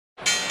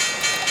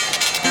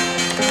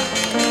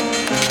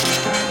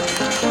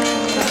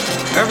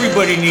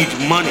Everybody needs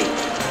money.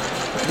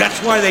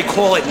 That's why they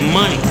call it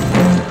money.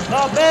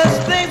 The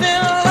best things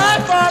in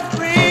life are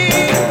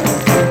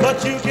free,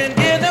 but you can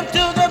give them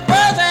to the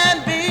birds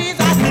and bees.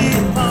 I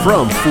need money.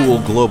 From Fool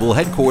Global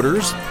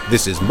Headquarters,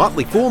 this is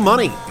Motley Fool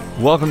Money.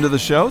 Welcome to the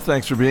show.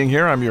 Thanks for being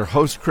here. I'm your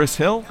host, Chris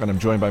Hill, and I'm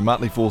joined by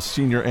Motley Fool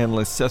senior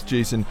analysts Seth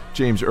Jason,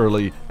 James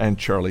Early, and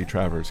Charlie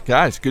Travers.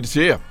 Guys, good to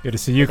see you. Good to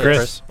see you,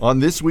 Chris. On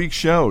this week's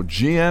show,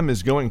 GM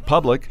is going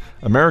public,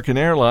 American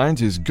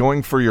Airlines is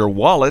going for your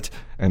wallet,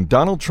 and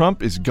Donald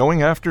Trump is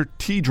going after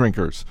tea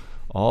drinkers.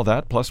 All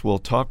that, plus we'll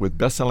talk with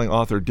best-selling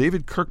author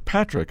David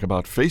Kirkpatrick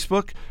about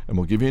Facebook, and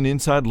we'll give you an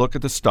inside look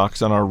at the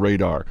stocks on our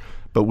radar.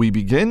 But we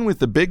begin with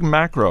the big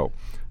macro.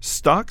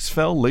 Stocks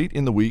fell late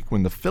in the week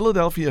when the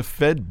Philadelphia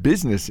Fed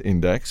Business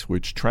Index,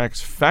 which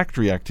tracks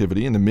factory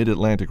activity in the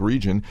Mid-Atlantic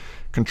region,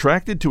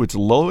 contracted to its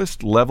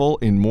lowest level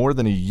in more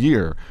than a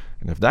year.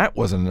 And if that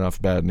wasn't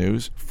enough bad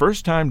news,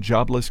 first-time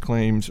jobless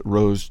claims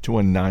rose to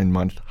a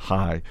 9-month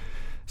high.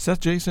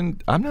 Seth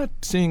Jason, I'm not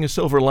seeing a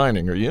silver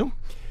lining, are you?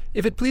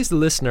 If it please the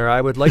listener,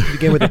 I would like to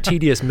begin with a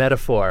tedious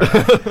metaphor.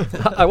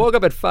 I woke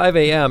up at 5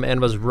 a.m.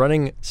 and was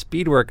running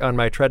speed work on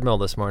my treadmill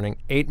this morning,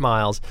 8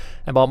 miles.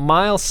 About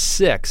mile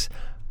 6,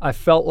 I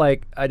felt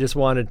like I just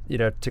wanted,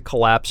 to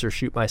collapse or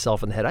shoot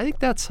myself in the head. I think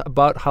that's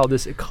about how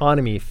this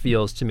economy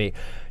feels to me.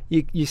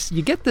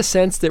 You get the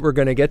sense that we're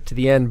going to get to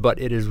the end,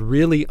 but it is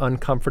really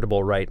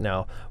uncomfortable right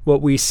now.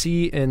 What we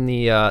see in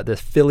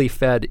the Philly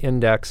Fed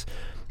Index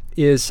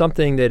is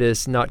something that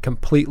is not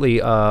completely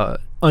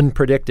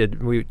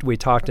unpredicted. We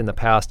talked in the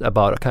past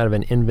about a kind of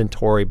an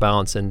inventory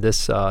bounce, and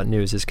this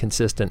news is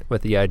consistent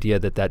with the idea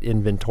that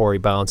inventory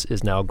bounce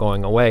is now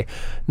going away.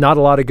 Not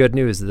a lot of good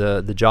news.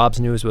 The jobs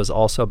news was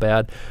also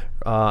bad.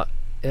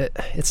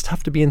 It's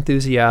tough to be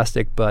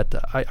enthusiastic, but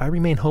I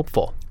remain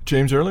hopeful.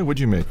 James Early, what'd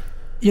you make?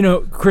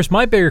 Chris,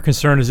 my bigger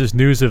concern is this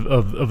news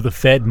of the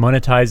Fed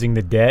monetizing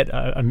the debt.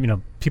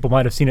 People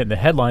might have seen it in the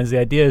headlines. The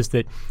idea is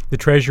that the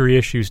Treasury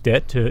issues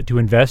debt to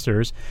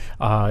investors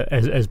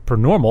as per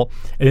normal,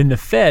 and then the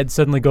Fed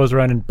suddenly goes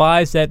around and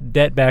buys that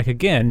debt back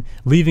again,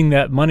 leaving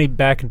that money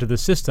back into the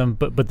system,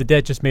 but the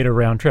debt just made a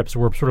round trip.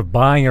 So we're sort of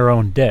buying our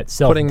own debt,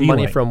 self-dealing. Putting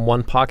money from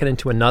one pocket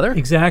into another?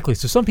 Exactly.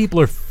 So some people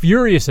are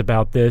furious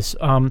about this.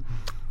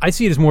 I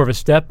see it as more of a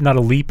step, not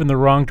a leap in the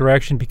wrong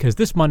direction, because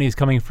this money is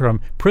coming from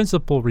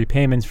principal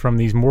repayments from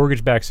these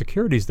mortgage-backed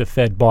securities the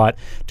Fed bought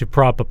to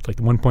prop up, like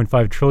the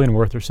 $1.5 trillion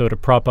worth or so, to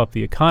prop up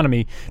the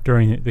economy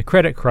during the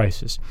credit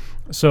crisis.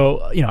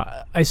 So,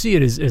 I see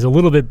it as a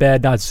little bit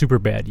bad, not super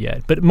bad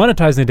yet. But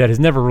monetizing the debt has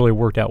never really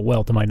worked out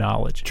well, to my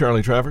knowledge.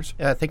 Charlie Travers?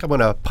 Yeah, I think I'm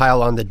going to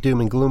pile on the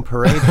doom and gloom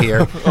parade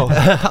here.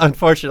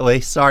 Unfortunately,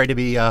 sorry to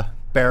be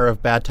bearer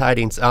of bad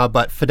tidings,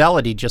 but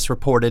Fidelity just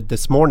reported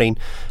this morning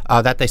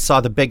that they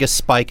saw the biggest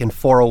spike in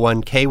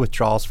 401k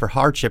withdrawals for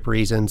hardship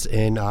reasons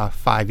in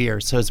 5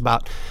 years. So it's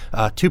about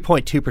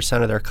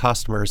 2.2% of their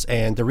customers,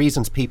 and the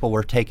reasons people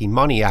were taking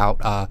money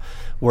out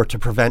were to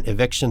prevent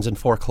evictions and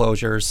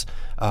foreclosures,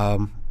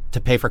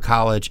 to pay for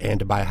college, and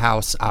to buy a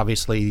house.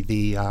 Obviously,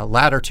 the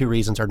latter two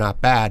reasons are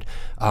not bad,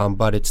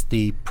 but it's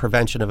the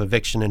prevention of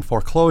eviction and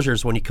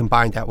foreclosures when you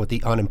combine that with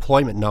the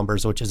unemployment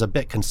numbers, which is a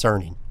bit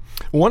concerning.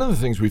 One of the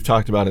things we've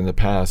talked about in the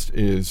past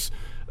is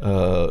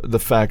the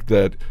fact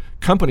that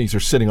companies are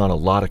sitting on a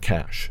lot of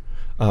cash.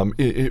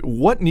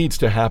 What needs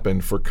to happen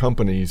for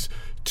companies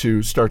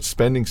to start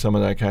spending some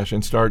of that cash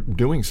and start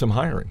doing some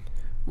hiring?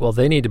 Well,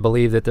 they need to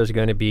believe that there's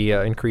going to be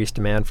increased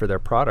demand for their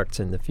products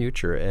in the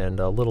future.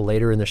 And a little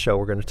later in the show,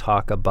 we're going to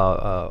talk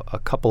about a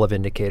couple of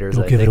indicators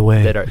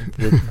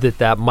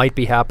that might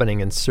be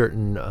happening in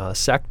certain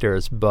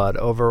sectors. But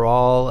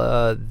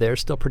overall, they're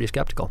still pretty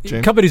skeptical.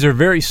 James? Companies are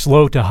very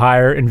slow to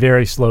hire and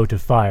very slow to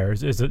fire.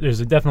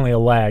 There's definitely a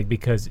lag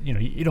because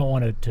you don't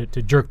want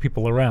to jerk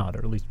people around, or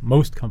at least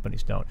most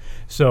companies don't.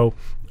 So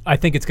I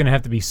think it's going to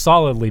have to be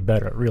solidly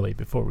better, really,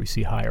 before we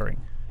see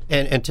hiring.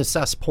 And to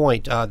Seth's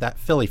point, that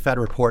Philly Fed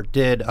report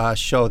did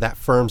show that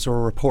firms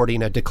were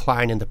reporting a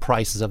decline in the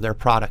prices of their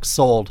products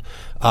sold,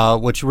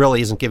 which really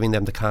isn't giving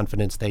them the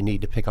confidence they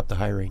need to pick up the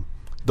hiring.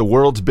 The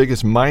world's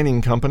biggest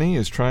mining company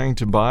is trying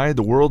to buy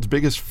the world's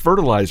biggest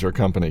fertilizer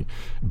company.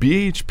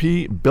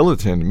 BHP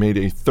Billiton made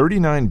a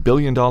 $39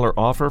 billion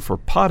offer for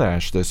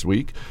potash this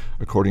week.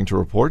 According to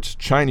reports,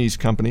 Chinese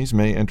companies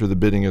may enter the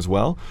bidding as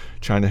well.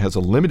 China has a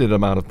limited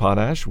amount of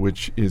potash,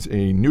 which is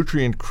a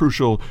nutrient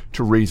crucial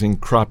to raising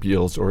crop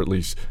yields, or at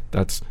least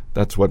that's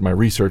what my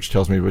research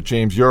tells me. But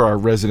James, you're our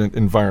resident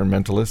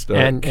environmentalist.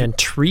 And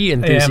tree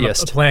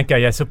enthusiast. I'm a plant guy,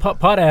 yeah. So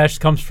potash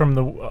comes from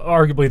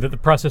arguably the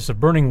process of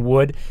burning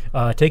wood,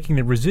 taking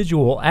the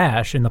residual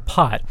ash in the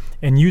pot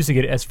and using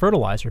it as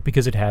fertilizer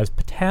because it has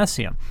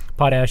potassium.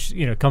 Potash,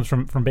 comes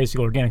from basic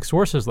organic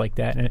sources like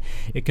that, and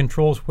it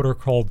controls what are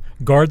called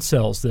guard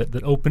cells that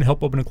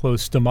help open and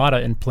close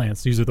stomata in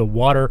plants. These are the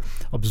water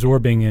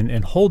absorbing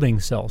and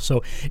holding cells.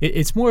 So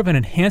it's more of an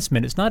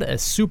enhancement. It's not a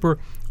super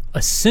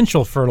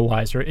essential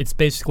fertilizer. It's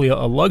basically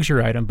a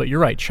luxury item, but you're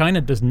right.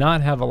 China does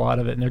not have a lot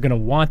of it, and they're going to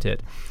want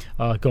it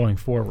going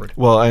forward.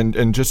 Well,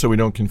 and just so we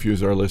don't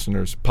confuse our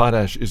listeners,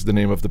 potash is the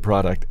name of the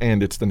product,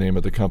 and it's the name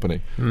of the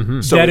company.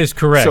 So That is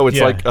correct. So it's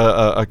yeah. like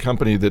a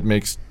company that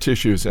makes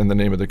tissues, and the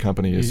name of the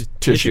company is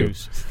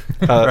Tissues.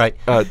 Right.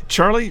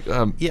 Charlie,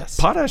 Yes.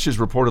 potash is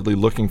reportedly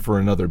looking for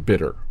another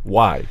bidder.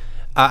 Why?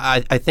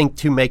 I think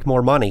to make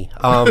more money,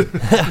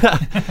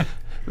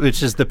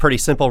 which is the pretty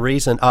simple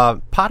reason.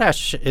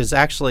 Potash is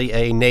actually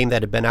a name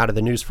that had been out of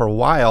the news for a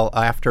while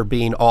after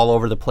being all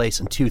over the place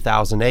in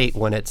 2008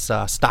 when its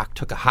stock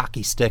took a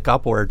hockey stick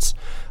upwards.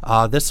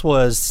 This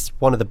was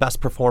one of the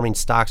best performing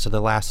stocks of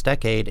the last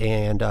decade,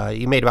 and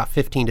you made about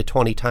 15 to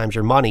 20 times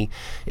your money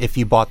if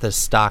you bought this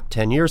stock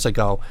 10 years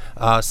ago.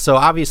 So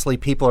obviously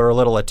people are a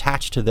little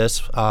attached to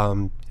this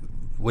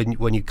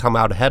when you come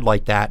out ahead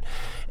like that.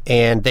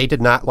 And they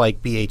did not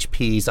like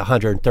BHP's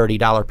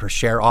 $130 per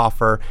share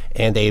offer,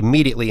 and they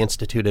immediately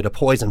instituted a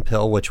poison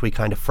pill, which we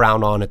kind of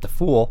frown on at the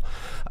Fool.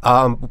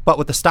 But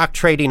with the stock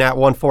trading at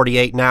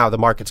 148 now, the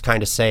market's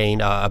kind of saying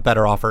a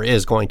better offer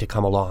is going to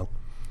come along.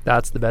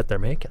 That's the bet they're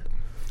making.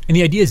 And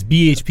the idea is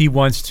BHP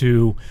wants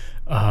to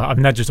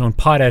not just own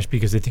potash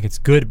because they think it's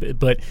good,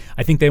 but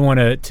I think they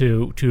want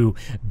to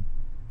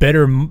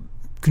better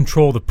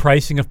control the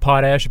pricing of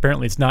potash.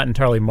 Apparently it's not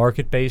entirely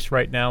market-based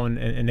right now,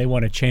 and they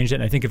want to change it.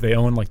 And I think if they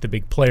own like the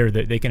big player,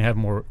 that they can have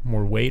more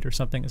weight or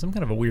something. Some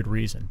kind of a weird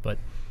reason, but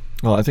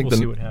Well, I think we'll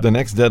see what happens. the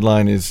next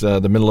deadline is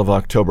the middle of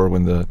October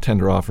when the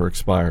tender offer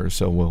expires,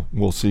 so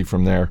we'll see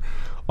from there.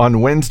 On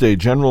Wednesday,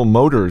 General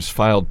Motors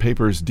filed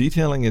papers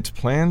detailing its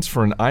plans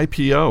for an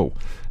IPO.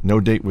 No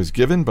date was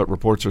given, but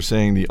reports are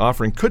saying the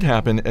offering could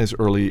happen as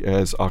early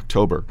as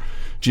October.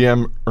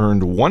 GM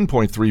earned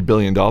 $1.3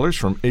 billion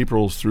from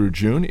April through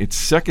June, its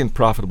second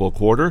profitable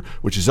quarter,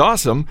 which is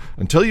awesome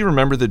until you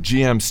remember that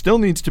GM still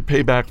needs to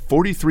pay back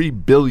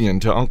 $43 billion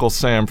to Uncle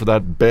Sam for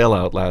that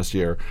bailout last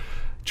year.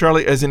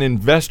 Charlie, as an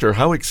investor,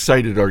 how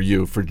excited are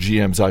you for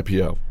GM's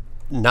IPO?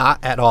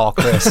 Not at all,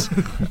 Chris.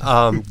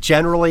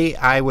 Generally,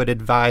 I would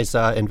advise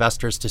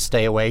investors to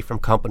stay away from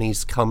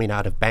companies coming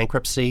out of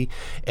bankruptcy,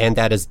 and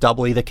that is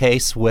doubly the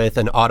case with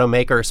an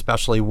automaker,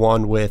 especially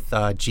one with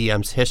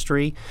GM's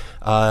history.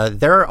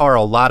 There are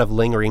a lot of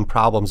lingering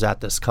problems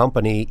at this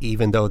company,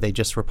 even though they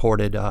just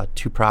reported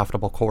 2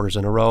 profitable quarters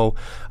in a row.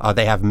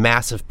 They have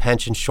massive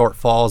pension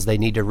shortfalls. They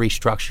need to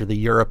restructure the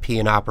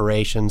European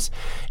operations.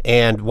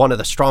 And one of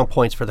the strong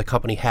points for the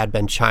company had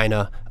been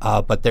China,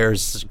 but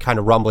there's kind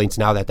of rumblings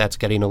now that that's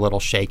getting a little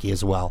shaky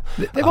as well.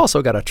 They've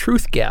also got a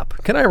truth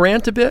gap. Can I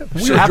rant a bit?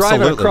 We were driving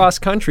Absolutely. across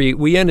country.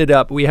 We had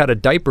a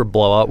diaper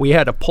blowout. We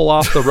had to pull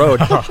off the road.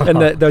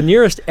 And the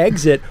nearest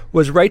exit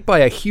was right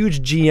by a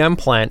huge GM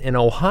plant in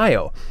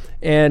Ohio.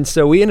 And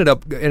so we ended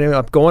up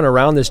going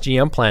around this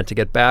GM plant to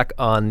get back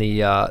on the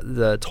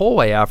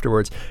tollway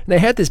afterwards. And they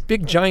had this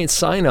big giant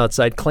sign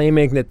outside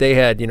claiming that they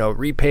had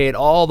repaid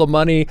all the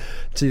money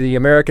to the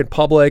American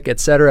public,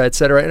 et cetera, et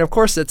cetera. And of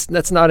course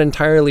that's not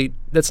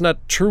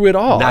true at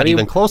all. Not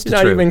even close to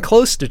not true. even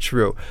close to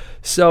true.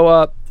 So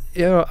what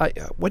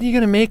are you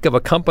going to make of a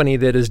company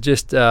that is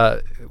just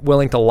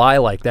willing to lie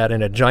like that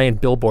in a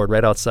giant billboard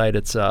right outside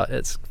its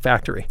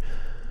factory?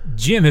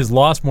 GM has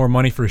lost more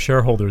money for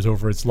shareholders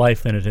over its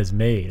life than it has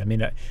made. I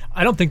mean,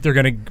 I don't think they're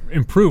going to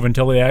improve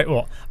until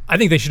I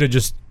think they should have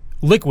just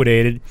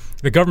liquidated.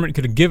 The government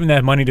could have given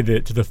that money to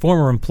the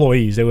former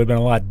employees. They would have been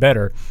a lot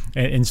better,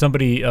 and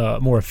somebody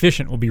more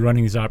efficient will be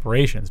running these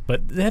operations.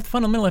 But they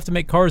fundamentally have to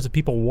make cars that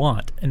people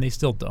want, and they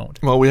still don't.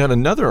 Well, we had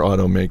another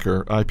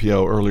automaker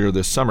IPO earlier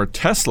this summer.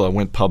 Tesla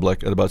went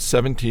public at about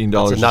 $17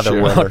 That's a another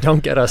share. winner. Oh,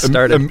 don't get us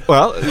started.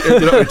 Well,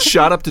 it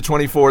shot up to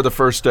 24 the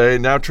first day.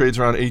 Now trades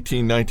around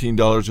 $18,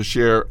 $19 a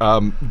share.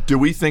 Do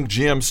we think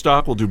GM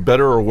stock will do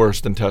better or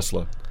worse than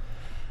Tesla?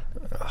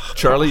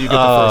 Charlie, you get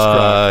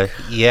the first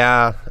crack.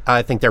 Yeah,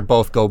 I think they're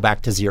both go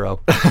back to zero.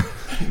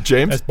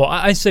 James?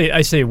 I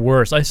say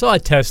worse. I saw a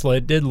Tesla.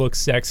 It did look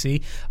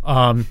sexy.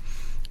 I'll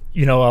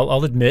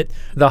admit.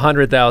 The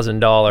 $100,000.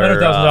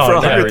 $100,000.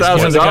 For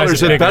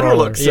 $100,000, it better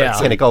look sexy. It's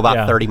going to go about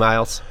Yeah. 30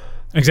 miles.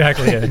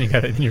 Exactly.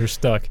 Yeah, and you're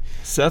stuck.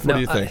 Seth, what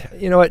do you think?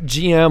 You know what?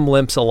 GM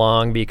limps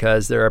along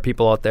because there are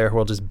people out there who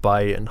will just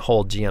buy and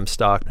hold GM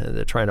stock.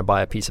 They're trying to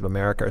buy a piece of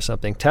America or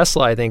something.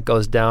 Tesla, I think,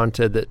 goes down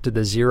to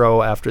the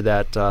zero after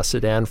that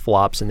sedan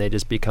flops, and they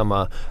just become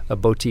a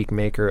boutique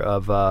maker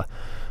of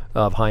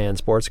high-end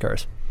sports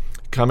cars.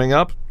 Coming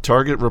up,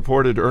 Target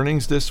reported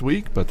earnings this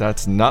week, but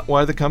that's not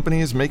why the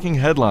company is making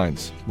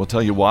headlines. We'll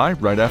tell you why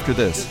right after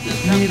this.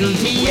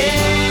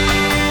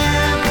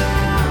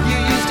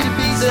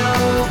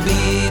 So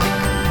big,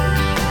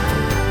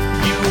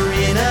 you were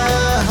in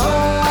a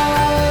hole,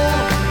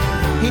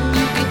 and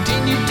you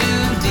continue to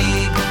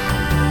dig.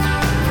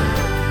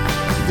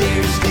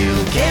 There's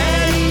still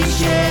Caddy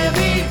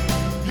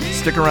Chevy.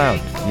 Stick around.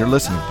 You're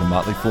listening to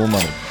Motley Fool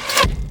Money.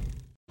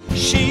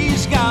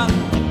 She's got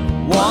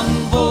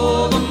one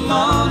for the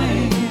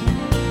money,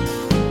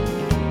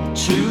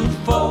 two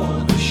for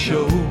the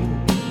show,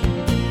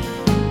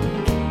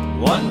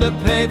 one to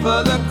pay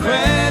for the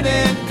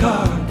credit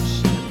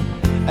cards,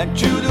 and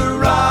chew the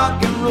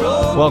rock and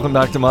roll. Welcome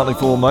back to Motley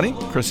Fool Money.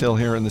 Chris Hill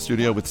here in the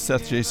studio with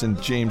Seth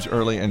Jason, James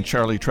Early, and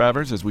Charlie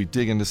Travers as we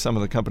dig into some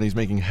of the companies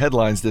making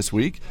headlines this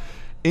week.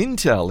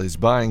 Intel is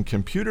buying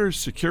computer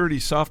security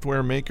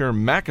software maker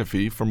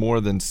McAfee for more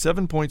than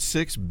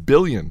 $7.6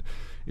 billion.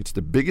 It's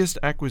the biggest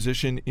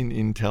acquisition in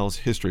Intel's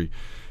history.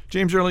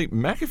 James Early,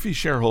 McAfee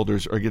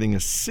shareholders are getting a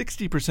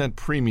 60%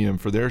 premium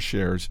for their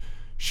shares.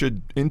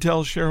 Should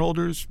Intel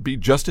shareholders be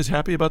just as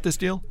happy about this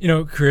deal? You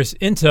know, Chris,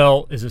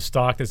 Intel is a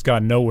stock that's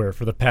gone nowhere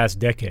for the past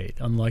decade,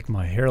 unlike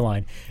my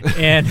hairline.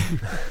 And,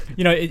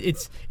 you know,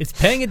 it's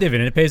paying a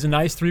dividend. It pays a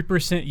nice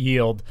 3%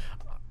 yield.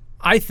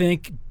 I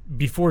think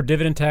before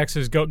dividend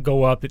taxes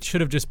go up, it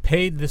should have just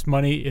paid this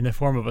money in the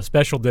form of a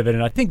special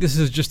dividend. I think this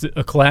is just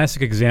a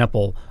classic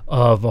example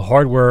of a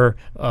hardware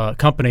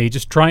company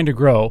just trying to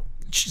grow.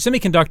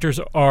 Semiconductors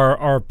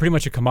are pretty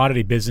much a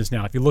commodity business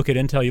now. If you look at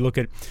Intel, you look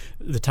at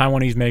the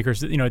Taiwanese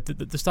makers, you know,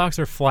 the stocks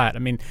are flat. I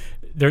mean,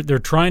 they're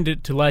trying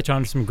to latch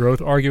on to some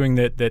growth, arguing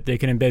that they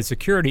can embed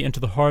security into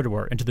the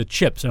hardware, into the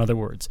chips, in other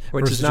words.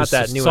 Which is not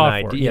that new an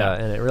idea,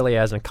 and it really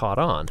hasn't caught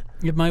on.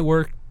 It might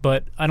work,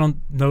 but I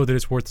don't know that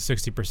it's worth the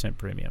 60%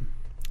 premium.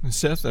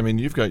 Seth, I mean,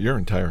 you've got your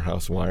entire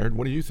house wired.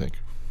 What do you think?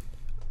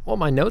 Well,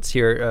 my notes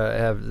here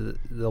have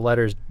the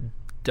letters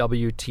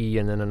WT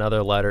and then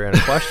another letter and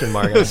a question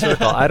mark in a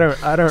circle. I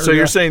don't. So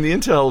you're saying the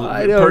Intel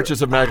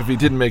purchase of McAfee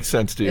didn't make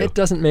sense to you? It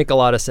doesn't make a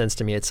lot of sense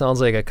to me. It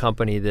sounds like a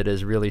company that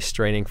is really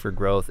straining for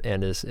growth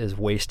and is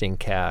wasting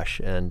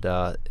cash, and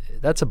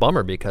that's a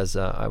bummer because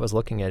I was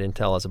looking at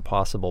Intel as a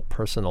possible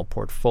personal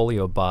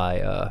portfolio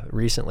buy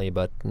recently,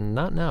 but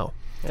not now.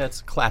 Yeah,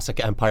 it's a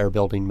classic empire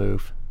building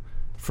move.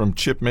 From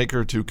chip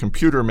maker to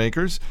computer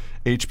makers,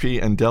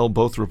 HP and Dell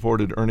both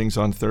reported earnings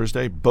on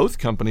Thursday. Both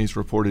companies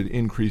reported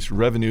increased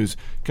revenues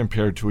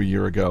compared to a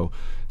year ago.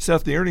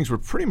 Seth, the earnings were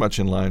pretty much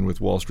in line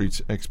with Wall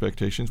Street's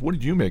expectations. What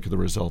did you make of the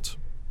results?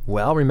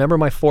 Well, remember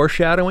my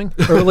foreshadowing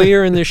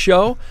earlier in the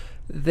show?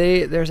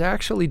 There's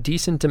actually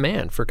decent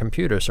demand for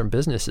computers from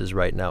businesses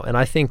right now, and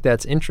I think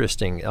that's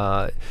interesting.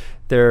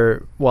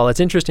 Well, it's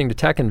interesting to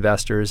tech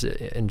investors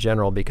in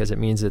general because it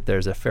means that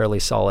there's a fairly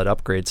solid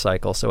upgrade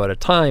cycle. So at a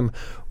time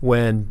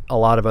when a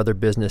lot of other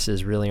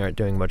businesses really aren't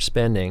doing much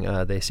spending,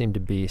 they seem to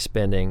be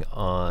spending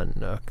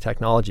on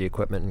technology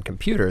equipment and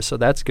computers. So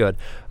that's good.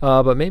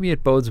 But maybe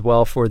it bodes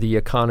well for the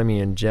economy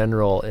in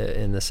general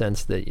in the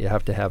sense that you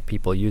have to have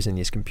people using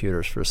these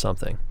computers for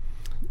something.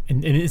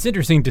 And it's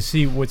interesting to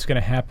see what's going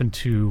to happen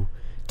to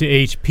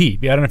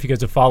HP. I don't know if you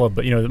guys have followed,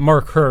 but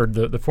Mark Hurd,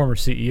 the former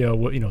CEO,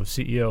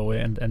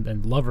 CEO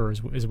and lover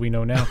as we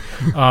know now,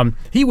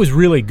 he was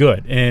really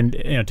good. And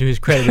to his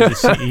credit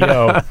as a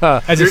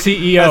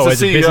CEO,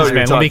 as a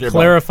businessman, let me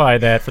clarify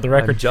that for the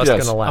record. I'm just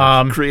going to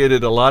laugh.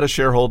 Created a lot of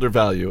shareholder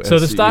value. So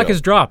the stock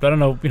has dropped. I don't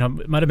know.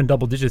 It might have been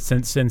double digits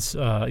since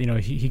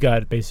he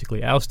got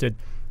basically ousted.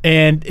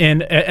 And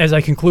as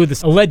I conclude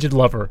this alleged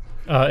lover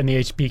in the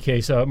HP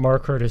case,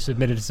 Mark Hurd has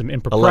admitted to some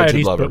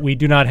improprieties, but we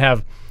do not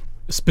have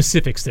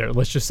specifics there.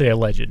 Let's just say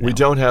alleged now. We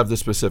don't have the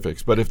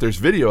specifics, but if there's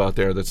video out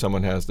there that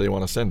someone has they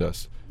want to send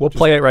us, we'll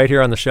play it right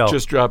here on the show.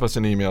 Just drop us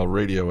an email,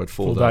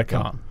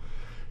 radio@fool.com.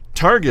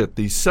 Target,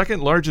 the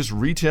second largest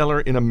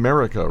retailer in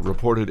America,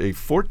 reported a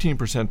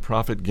 14%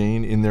 profit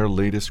gain in their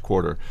latest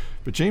quarter.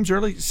 But James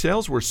Early,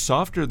 sales were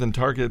softer than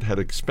Target had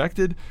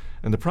expected,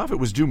 and the profit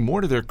was due more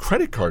to their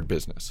credit card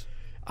business.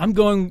 I'm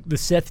going the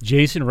Seth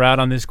Jason route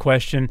on this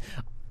question.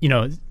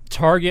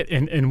 Target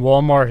and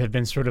Walmart have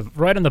been sort of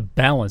right on the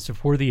balance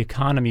of where the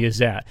economy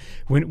is at.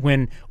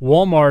 When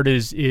Walmart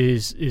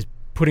is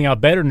putting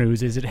out better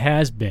news, as it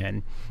has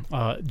been,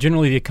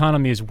 generally the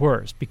economy is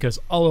worse because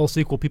all else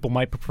equal, people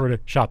might prefer to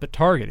shop at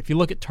Target. If you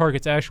look at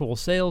Target's actual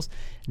sales,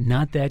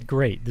 not that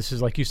great. This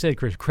is, like you said,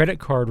 Chris, credit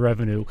card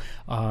revenue,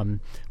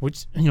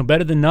 which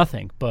better than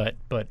nothing. But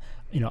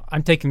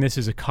I'm taking this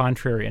as a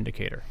contrary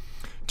indicator.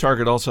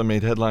 Target also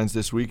made headlines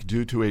this week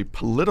due to a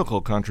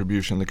political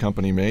contribution the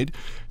company made.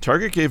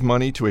 Target gave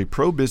money to a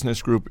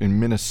pro-business group in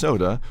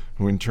Minnesota,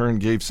 who in turn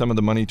gave some of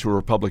the money to a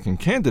Republican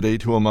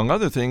candidate who, among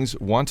other things,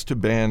 wants to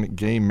ban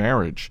gay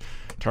marriage.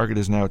 Target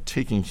is now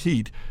taking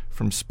heat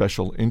from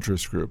special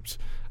interest groups.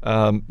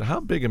 How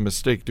big a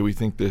mistake do we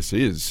think this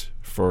is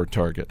for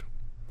Target?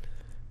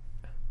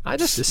 I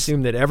just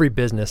assume that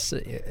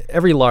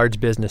every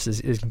large business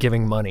is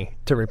giving money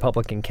to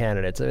Republican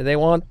candidates. I mean, they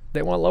want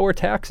lower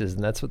taxes,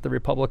 and that's what the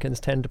Republicans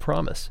tend to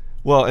promise.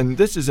 Well, and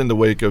this is in the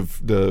wake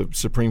of the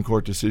Supreme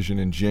Court decision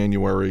in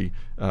January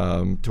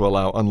to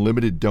allow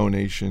unlimited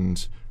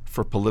donations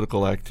for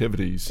political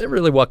activities. And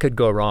really, what could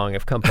go wrong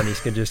if companies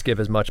can just give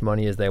as much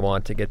money as they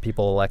want to get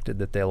people elected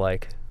that they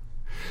like?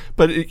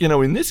 But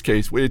in this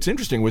case, it's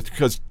interesting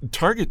because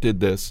Target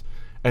did this.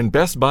 And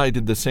Best Buy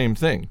did the same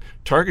thing.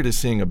 Target is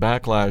seeing a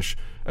backlash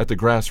at the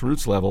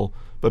grassroots level,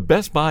 but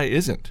Best Buy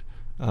isn't.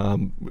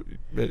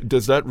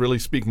 Does that really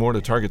speak more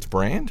to Target's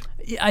brand?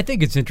 Yeah, I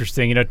think it's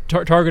interesting.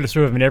 Target is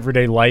sort of an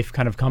everyday life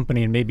kind of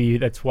company, and maybe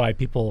that's why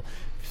people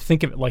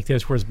think of it like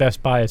this, whereas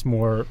Best Buy is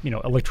more,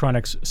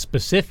 electronics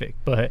specific.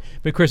 But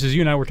Chris, as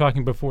you and I were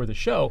talking before the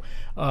show,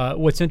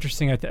 what's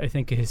interesting, I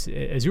think, is,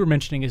 as you were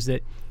mentioning, is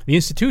that the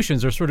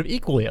institutions are sort of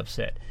equally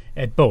upset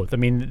at both. I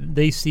mean,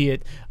 they see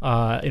it,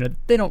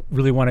 they don't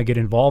really want to get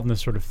involved in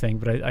this sort of thing,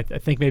 but I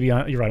think maybe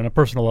you're right, on a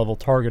personal level,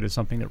 Target is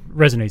something that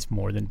resonates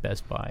more than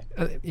Best Buy.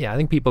 I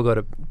think people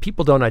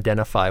don't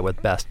identify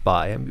with Best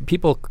Buy. I mean,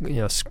 people,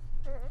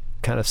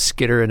 kind of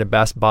skitter into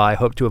Best Buy,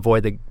 hope to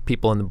avoid the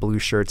people in the blue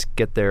shirts,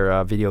 get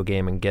their video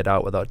game and get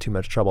out without too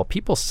much trouble.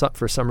 People,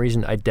 for some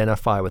reason,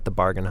 identify with the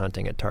bargain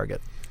hunting at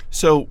Target.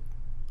 So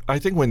I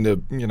think when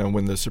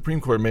the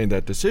Supreme Court made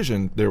that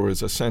decision, there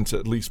was a sense,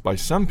 at least by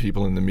some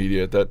people in the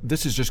media, that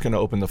this is just going to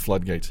open the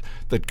floodgates,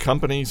 that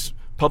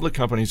public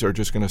companies are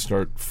just going to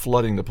start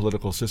flooding the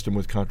political system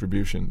with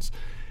contributions.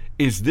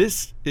 Is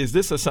this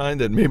a sign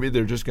that maybe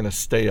they're just going to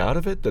stay out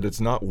of it, that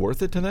it's not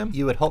worth it to them?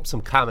 You would hope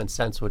some common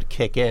sense would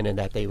kick in and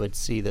that they would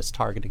see this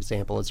Target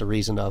example as a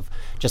reason of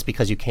just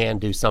because you can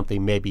do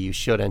something, maybe you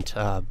shouldn't.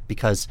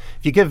 Because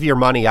if you give your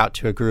money out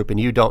to a group and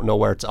you don't know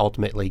where it's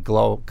ultimately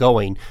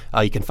going,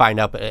 you can find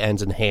out it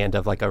ends in the hand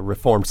of like a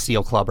reformed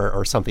SEAL Club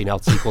or something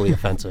else equally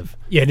offensive.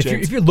 Yeah, and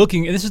if you're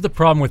looking, and this is the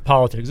problem with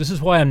politics, this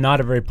is why I'm not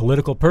a very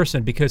political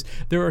person, because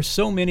there are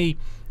so many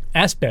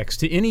aspects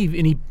to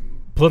any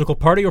political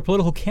party or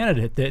political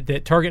candidate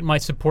that Target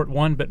might support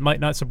one but might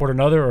not support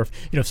another, or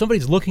if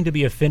somebody's looking to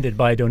be offended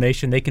by a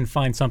donation, they can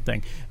find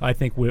something, I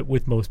think,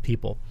 with most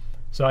people.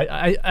 So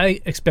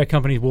I expect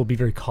companies will be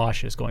very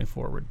cautious going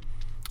forward.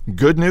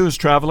 Good news,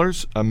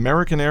 travelers.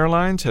 American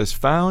Airlines has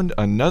found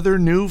another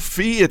new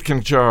fee it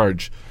can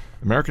charge.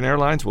 American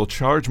Airlines will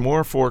charge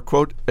more for,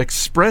 quote,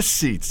 express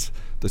seats,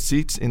 the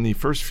seats in the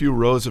first few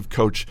rows of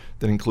coach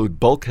that include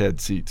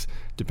bulkhead seats.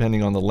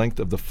 Depending on the length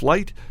of the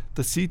flight,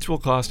 the seats will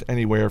cost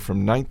anywhere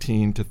from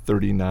 $19 to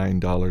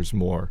 $39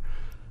 more.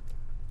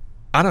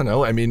 I don't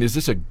know. I mean, is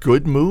this a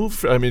good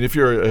move? I mean, if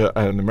you're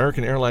an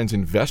American Airlines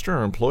investor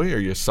or employee, are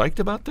you psyched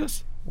about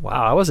this?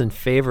 Wow, I was in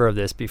favor of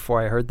this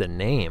before I heard the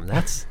name.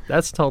 That's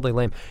totally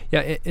lame.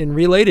 Yeah, in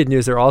related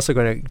news, they're also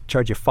going to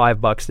charge you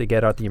 $5 to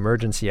get out the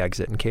emergency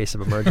exit in case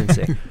of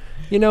emergency.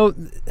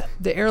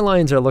 The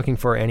airlines are looking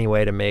for any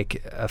way to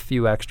make a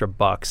few extra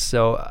bucks,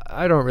 so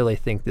I don't really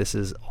think this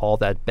is all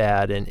that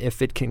bad. And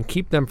if it can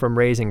keep them from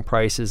raising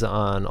prices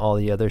on all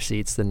the other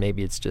seats, then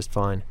maybe it's just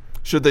fine.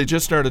 Should they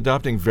just start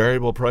adopting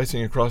variable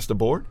pricing across the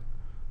board?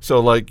 So,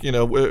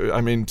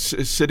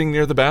 sitting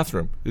near the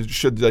bathroom,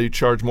 should they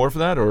charge more for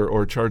that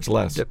or charge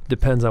less?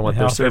 Depends on what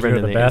they're serving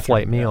in the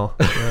in-flight meal.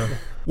 Yeah.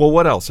 Well,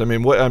 what else?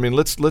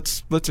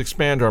 Let's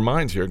expand our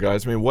minds here,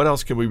 guys. I mean, what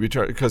else can we be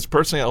charged? Because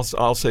personally,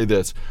 I'll say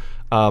this.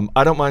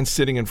 I don't mind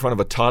sitting in front of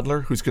a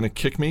toddler who's going to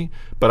kick me,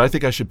 but I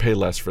think I should pay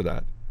less for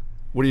that.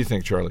 What do you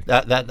think, Charlie?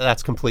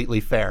 That's completely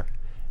fair.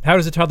 How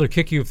does a toddler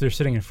kick you if they're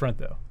sitting in front,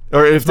 though?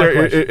 Or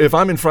if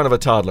I'm in front of a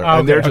toddler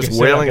and they're just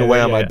wailing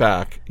away on my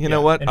back, you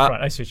know what?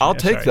 I'll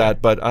take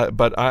that, but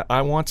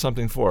I want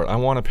something for it. I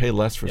want to pay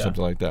less for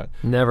something like that.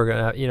 Never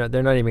gonna.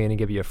 They're not even going to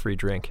give you a free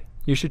drink.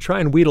 You should try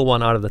and wheedle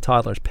one out of the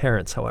toddler's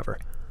parents, however.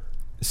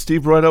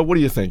 Steve Broido, what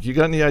do you think? You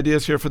got any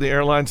ideas here for the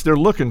airlines? They're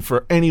looking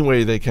for any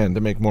way they can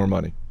to make more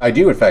money. I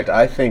do, in fact.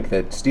 I think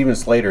that Steven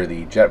Slater,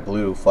 the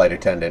JetBlue flight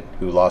attendant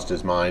who lost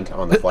his mind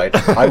on the flight,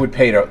 I would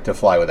pay to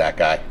fly with that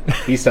guy.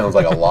 He sounds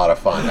like a lot of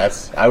fun.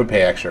 I would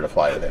pay extra to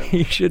fly with him.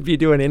 He should be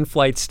doing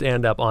in-flight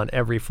stand-up on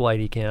every flight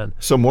he can.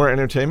 So more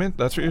entertainment?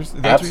 That's what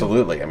you're...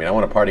 Absolutely. I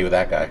want to party with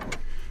that guy.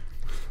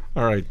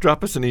 All right,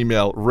 drop us an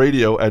email,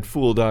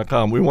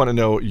 radio@fool.com. We want to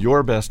know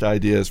your best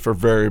ideas for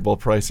variable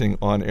pricing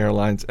on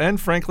airlines. And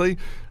frankly,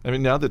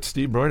 now that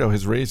Steve Broido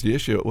has raised the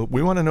issue,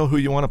 we want to know who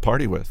you want to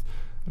party with.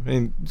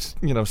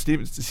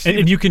 Steve.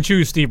 And you can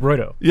choose Steve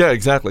Broido. Yeah,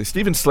 exactly.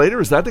 Steven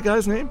Slater, is that the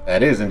guy's name?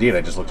 That is indeed.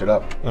 I just looked it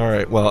up. All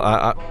right, well,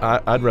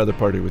 I'd rather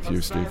party with you,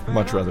 Steve.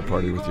 Much rather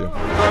party with you.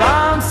 But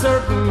I'm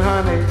certain,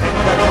 honey,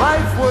 that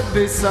life would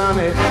be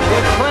sunny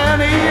with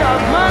plenty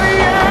of money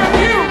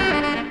and you.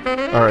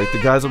 All right, the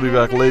guys will be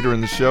back later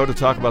in the show to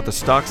talk about the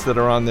stocks that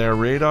are on their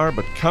radar.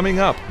 But coming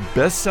up,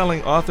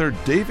 best-selling author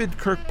David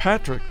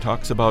Kirkpatrick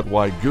talks about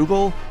why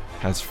Google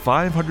has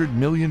 500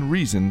 million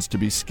reasons to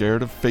be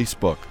scared of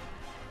Facebook.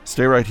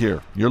 Stay right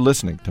here. You're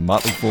listening to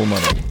Motley Fool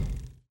Money.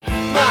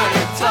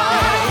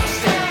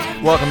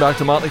 Welcome back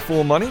to Motley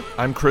Fool Money.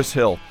 I'm Chris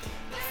Hill.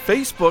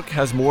 Facebook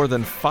has more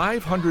than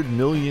 500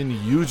 million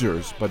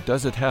users, but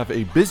does it have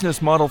a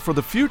business model for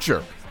the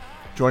future?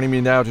 Joining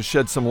me now to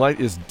shed some light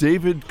is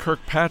David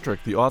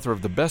Kirkpatrick, the author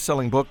of the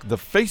best-selling book, The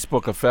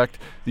Facebook Effect,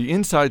 the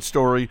inside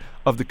story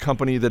of the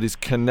company that is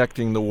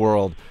connecting the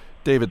world.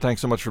 David,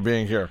 thanks so much for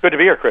being here. Good to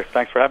be here, Chris.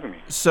 Thanks for having me.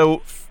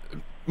 So,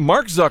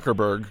 Mark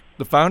Zuckerberg,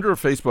 the founder of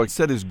Facebook,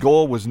 said his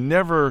goal was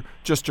never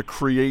just to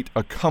create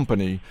a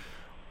company.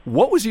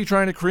 What was he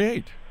trying to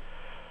create?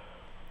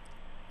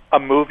 A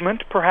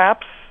movement,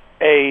 perhaps?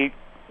 A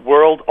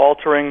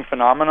world-altering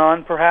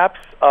phenomenon, perhaps?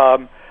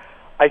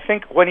 I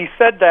think when he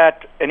said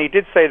that, and he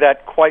did say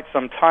that quite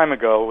some time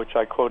ago, which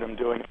I quote him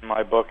doing in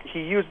my book, he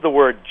used the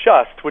word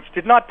just, which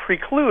did not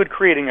preclude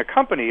creating a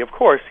company. Of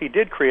course, he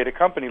did create a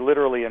company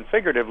literally and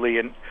figuratively,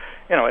 and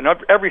in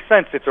every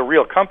sense, it's a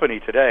real company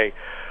today.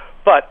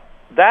 But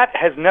that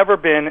has never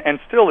been, and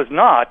still is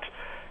not,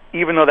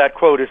 even though that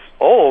quote is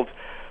old,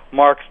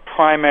 Mark's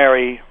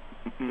primary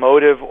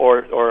motive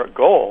or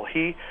goal.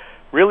 He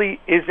really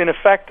is in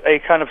effect a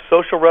kind of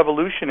social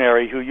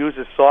revolutionary who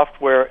uses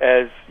software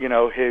as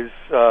his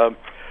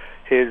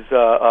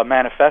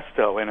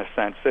manifesto in a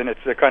sense, and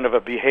it's a kind of a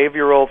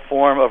behavioral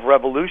form of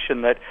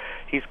revolution that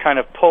he's kind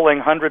of pulling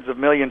hundreds of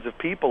millions of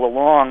people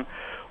along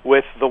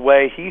with the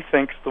way he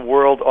thinks the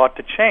world ought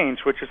to change,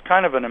 which is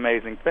kind of an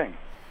amazing thing.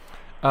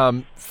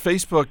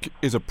 Facebook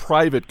is a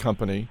private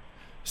company,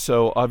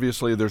 so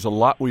obviously there's a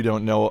lot we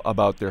don't know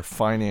about their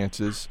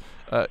finances.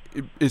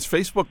 Is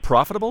Facebook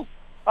profitable?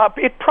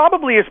 It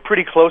probably is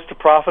pretty close to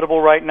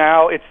profitable right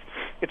now.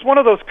 It's one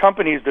of those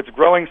companies that's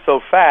growing so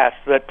fast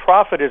that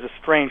profit is a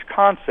strange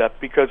concept,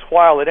 because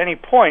while at any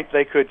point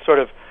they could sort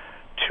of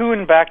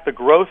tune back the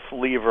growth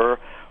lever, or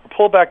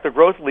pull back the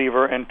growth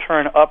lever and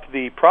turn up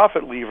the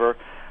profit lever,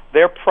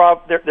 their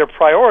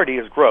priority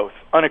is growth,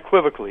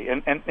 unequivocally.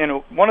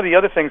 And one of the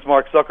other things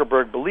Mark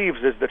Zuckerberg believes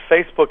is that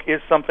Facebook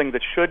is something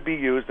that should be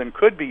used and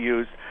could be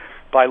used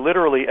by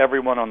literally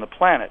everyone on the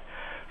planet.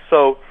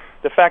 So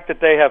the fact that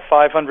they have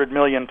 500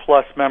 million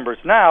plus members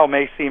now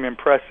may seem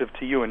impressive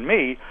to you and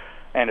me,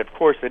 and of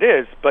course it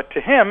is, but to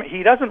him,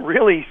 he doesn't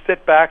really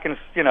sit back and,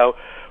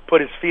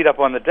 put his feet up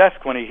on the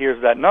desk when he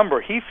hears that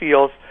number. He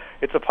feels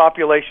it's a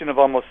population of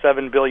almost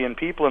 7 billion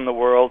people in the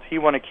world. He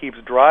keeps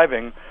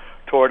driving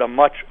toward a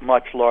much,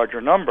 much larger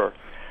number.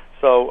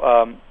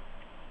 So,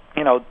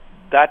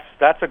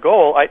 that's a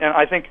goal.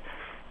 I think,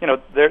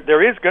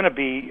 there is going to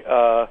be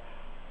a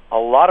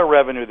lot of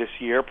revenue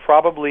this year,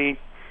 probably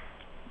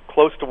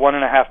close to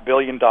 $1.5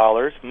 billion,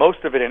 most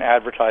of it in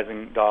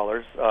advertising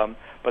dollars,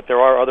 but there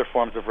are other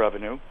forms of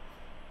revenue.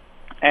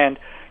 And,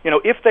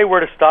 if they were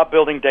to stop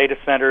building data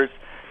centers,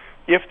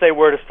 if they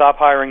were to stop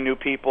hiring new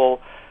people,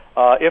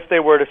 if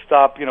they were to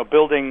stop,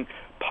 building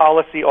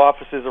policy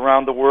offices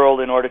around the world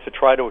in order to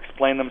try to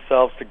explain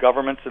themselves to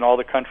governments in all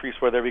the countries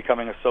where they're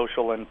becoming a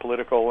social and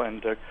political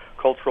and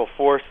cultural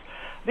force,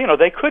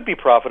 they could be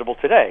profitable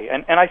today.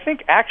 And I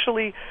think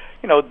actually,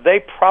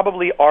 they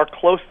probably are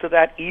close to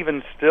that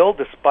even still,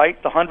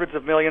 despite the hundreds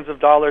of millions of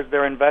dollars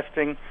they're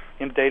investing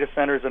in data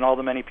centers and all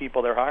the many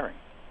people they're hiring.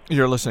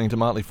 You're listening to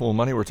Motley Fool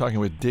Money. We're talking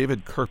with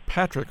David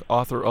Kirkpatrick,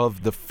 author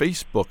of The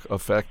Facebook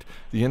Effect,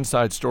 the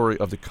inside story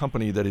of the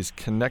company that is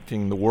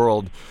connecting the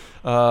world.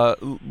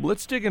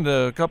 Let's dig into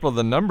a couple of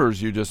the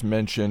numbers you just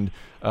mentioned.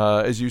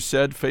 As you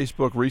said,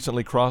 Facebook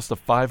recently crossed the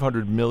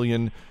 500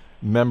 million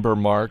member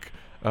mark.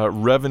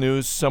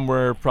 Revenues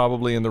somewhere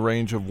probably in the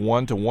range of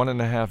 $1 to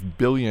 $1.5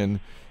 billion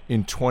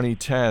in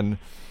 2010.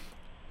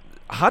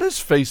 How does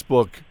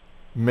Facebook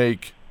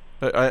make,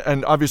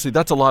 and obviously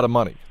that's a lot of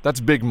money, that's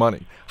big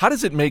money. How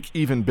does it make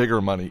even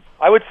bigger money?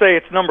 I would say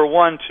it's number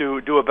one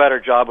to do a better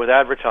job with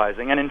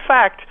advertising. And in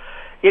fact,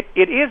 it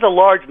is a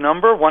large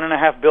number,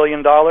 $1.5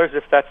 billion,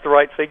 if that's the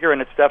right figure,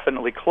 and it's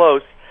definitely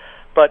close.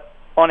 But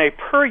on a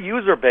per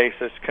user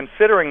basis,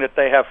 considering that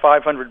they have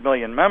 500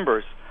 million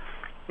members,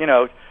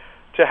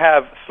 to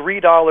have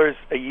 $3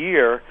 a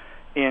year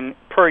in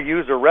per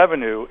user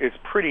revenue is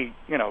pretty,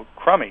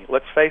 crummy,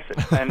 let's face it.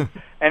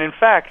 And in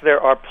fact,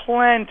 there are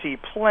plenty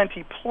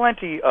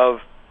of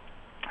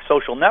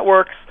social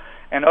networks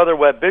and other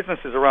web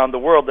businesses around the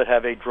world that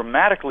have a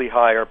dramatically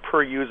higher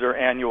per user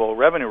annual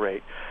revenue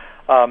rate.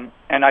 And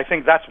I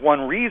think that's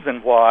one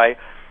reason why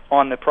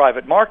on the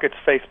private markets,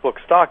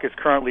 Facebook stock is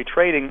currently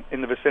trading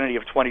in the vicinity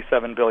of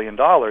 $27 billion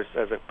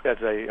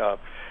as a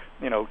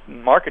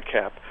market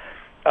cap.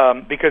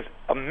 Because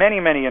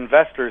many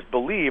investors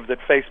believe that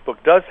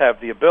Facebook does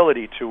have the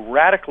ability to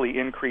radically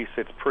increase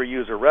its per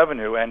user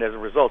revenue and as a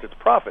result its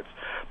profits.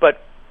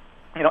 But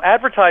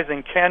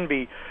advertising can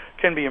be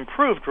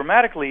improved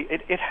dramatically.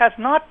 It has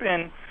not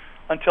been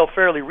until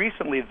fairly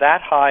recently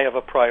that high of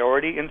a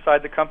priority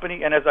inside the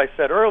company, and as I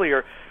said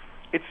earlier,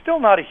 it's still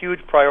not a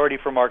huge priority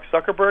for Mark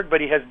Zuckerberg, but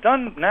he has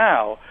done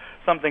now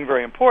something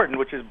very important,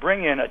 which is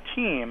bring in a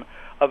team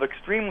of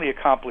extremely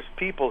accomplished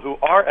people who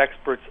are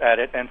experts at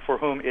it and for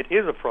whom it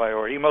is a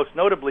priority, most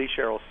notably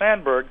Sheryl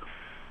Sandberg,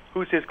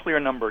 who's his clear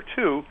number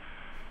two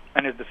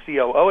and is the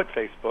COO at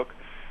Facebook,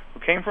 who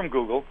came from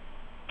Google.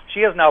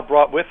 She has now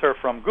brought with her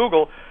from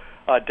Google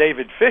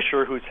David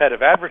Fisher, who's head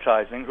of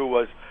advertising, who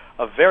was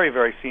a very,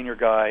 very senior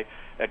guy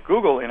at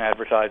Google in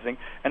advertising.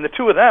 And the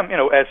two of them,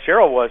 as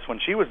Sheryl was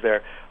when she was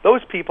there,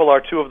 those people are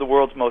two of the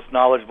world's most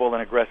knowledgeable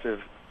and aggressive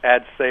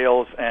ad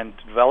sales and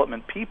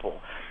development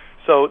people.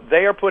 So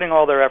they are putting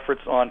all their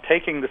efforts on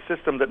taking the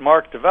system that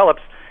Mark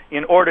develops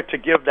in order to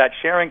give that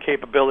sharing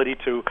capability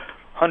to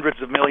hundreds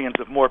of millions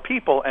of more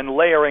people and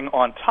layering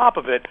on top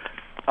of it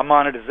a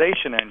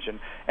monetization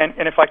engine.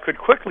 And if I could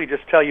quickly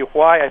just tell you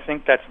why I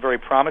think that's very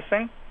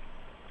promising.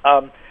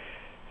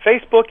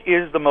 Facebook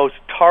is the most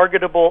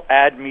targetable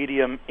ad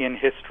medium in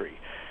history.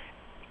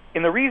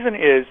 And the reason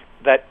is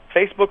that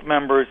Facebook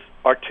members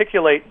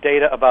articulate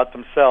data about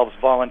themselves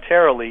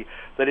voluntarily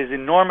that is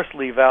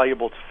enormously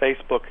valuable to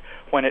Facebook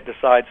when it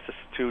decides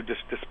to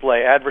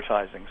display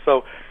advertising.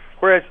 So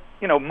whereas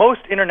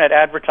most internet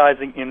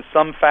advertising in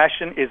some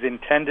fashion is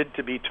intended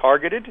to be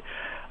targeted,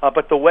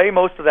 but the way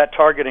most of that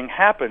targeting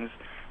happens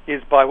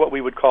is by what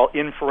we would call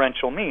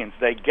inferential means.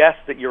 They guess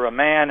that you're a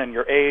man and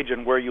your age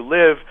and where you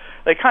live.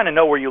 They kind of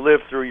know where you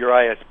live through your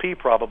ISP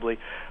probably,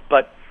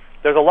 but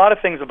there's a lot of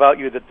things about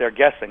you that they're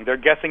guessing. They're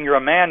guessing you're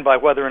a man by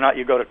whether or not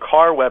you go to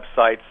car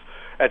websites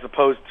as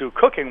opposed to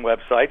cooking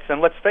websites.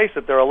 And let's face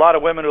it, there are a lot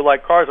of women who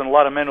like cars and a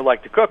lot of men who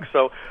like to cook,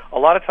 so a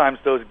lot of times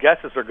those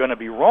guesses are going to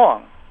be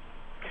wrong.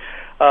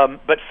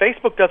 But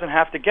Facebook doesn't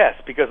have to guess,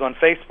 because on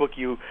Facebook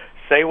you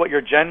say what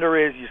your gender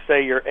is, you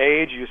say your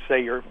age, you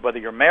say whether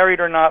you're married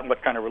or not, and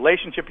what kind of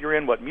relationship you're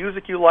in, what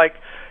music you like,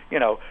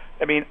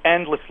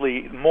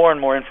 endlessly more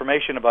and more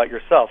information about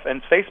yourself.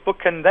 And Facebook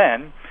can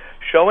then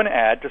show an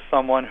ad to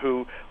someone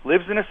who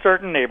lives in a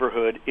certain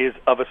neighborhood, is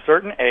of a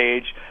certain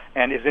age,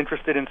 and is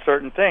interested in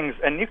certain things,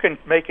 and you can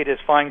make it as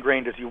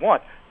fine-grained as you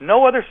want.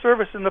 No other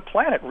service in the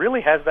planet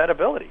really has that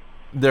ability.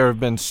 There have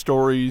been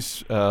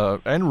stories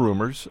and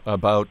rumors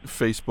about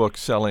Facebook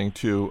selling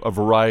to a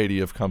variety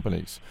of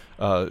companies.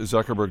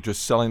 Zuckerberg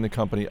just selling the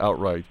company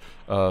outright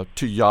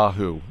to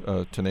Yahoo,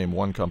 to name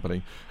one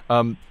company.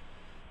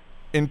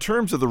 In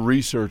terms of the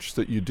research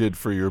that you did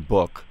for your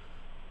book,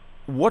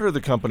 what are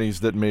the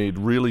companies that made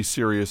really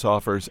serious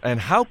offers, and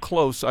how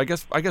close, I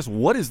guess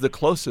what is the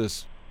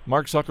closest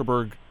Mark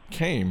Zuckerberg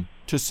came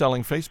to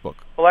selling Facebook?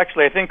 Well,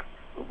 actually, I think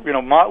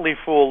Motley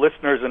Fool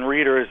listeners and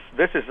readers,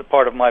 this is a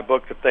part of my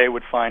book that they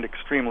would find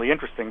extremely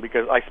interesting,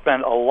 because I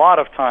spend a lot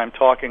of time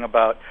talking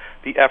about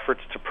the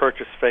efforts to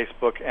purchase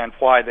Facebook and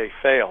why they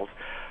failed.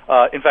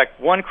 In fact,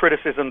 one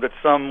criticism that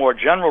some more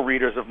general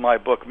readers of my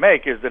book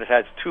make is that it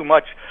has too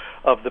much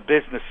of the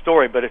business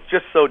story, but it's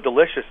just so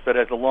delicious that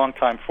as a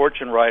longtime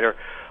fortune writer,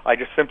 I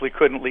just simply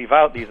couldn't leave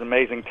out these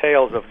amazing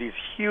tales of these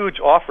huge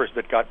offers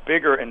that got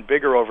bigger and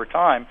bigger over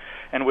time,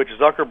 and which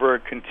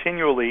Zuckerberg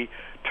continually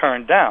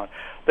turned down.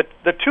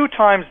 The two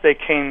times they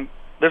came,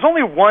 there's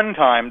only one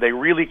time they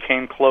really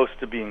came close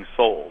to being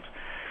sold,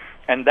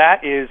 and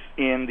that is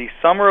in the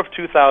summer of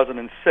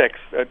 2006,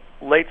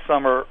 late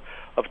summer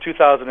of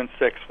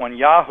 2006, when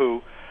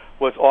Yahoo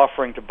was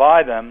offering to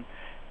buy them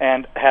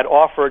and had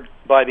offered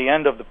by the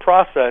end of the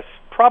process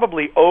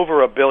probably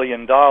over $1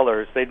 billion.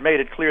 They'd made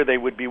it clear they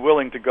would be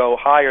willing to go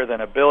higher than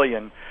 $1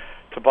 billion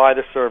to buy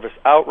the service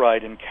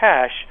outright in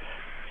cash.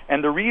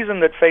 And the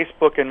reason that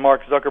Facebook and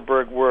Mark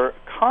Zuckerberg were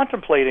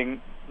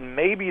contemplating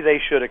maybe they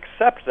should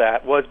accept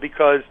that was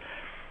because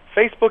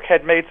Facebook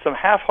had made some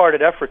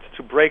half-hearted efforts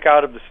to break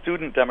out of the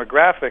student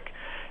demographic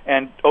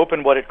and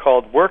open what it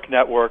called work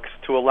networks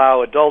to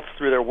allow adults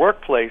through their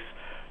workplace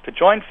to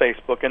join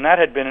Facebook, and that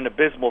had been an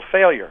abysmal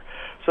failure.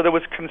 So there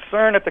was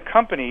concern at the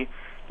company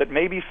that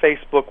maybe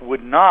Facebook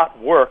would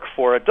not work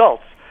for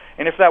adults.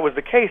 And if that was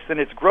the case, then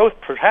its growth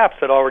perhaps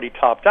had already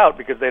topped out,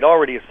 because they'd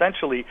already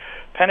essentially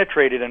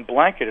penetrated and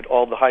blanketed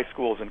all the high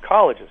schools and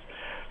colleges.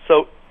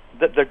 So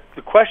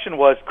the question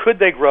was, could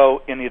they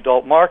grow in the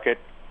adult market?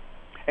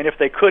 And if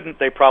they couldn't,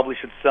 they probably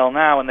should sell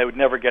now, and they would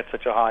never get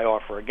such a high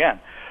offer again.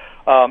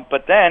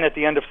 But then at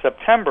the end of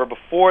September,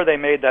 before they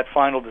made that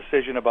final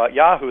decision about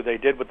Yahoo, they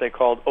did what they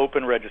called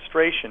open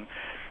registration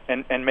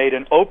and made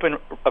an open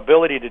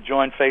ability to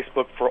join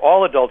Facebook for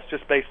all adults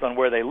just based on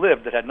where they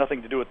lived, that had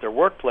nothing to do with their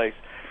workplace.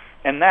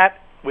 And that,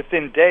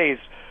 within days,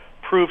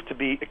 proved to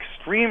be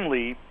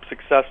extremely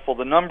successful.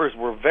 The numbers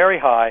were very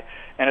high,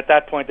 and at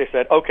that point they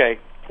said, okay,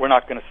 we're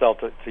not going to sell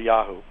to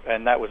Yahoo,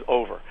 and that was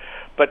over.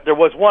 But there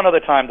was one other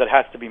time that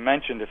has to be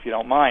mentioned, if you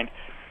don't mind.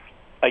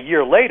 A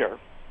year later,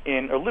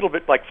 in a little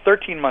bit like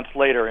 13 months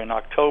later, in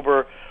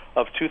October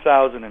of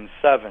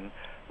 2007,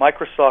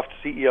 Microsoft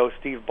CEO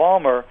Steve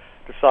Ballmer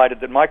decided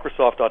that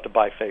Microsoft ought to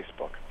buy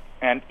Facebook.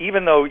 And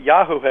even though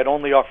Yahoo had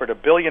only offered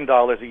 $1 billion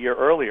a year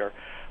earlier,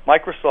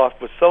 Microsoft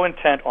was so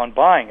intent on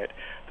buying it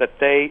that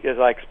they, as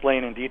I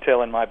explain in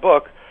detail in my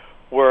book,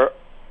 were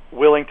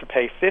willing to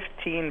pay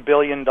 $15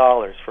 billion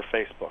for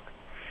Facebook.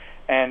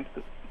 And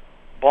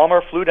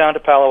Ballmer flew down to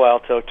Palo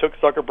Alto, took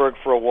Zuckerberg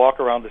for a walk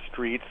around the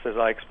streets, as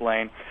I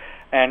explain,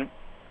 and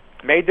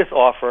made this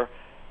offer.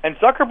 And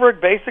Zuckerberg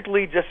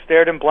basically just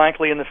stared him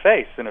blankly in the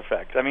face, in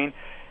effect. I mean,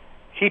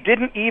 he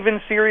didn't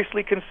even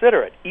seriously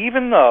consider it,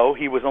 even though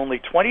he was only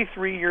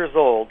 23 years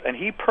old, and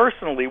he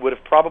personally would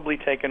have probably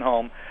taken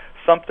home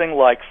something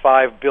like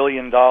 $5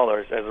 billion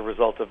as a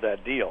result of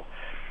that deal.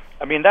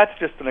 I mean, that's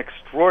just an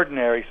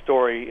extraordinary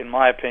story, in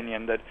my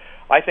opinion, that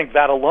I think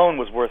that alone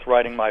was worth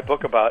writing my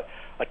book about,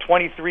 a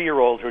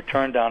 23-year-old who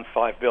turned down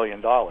 $5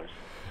 billion.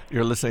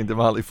 You're listening to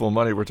Motley Fool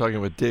Money. We're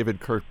talking with David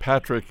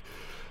Kirkpatrick,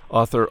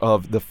 author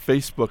of The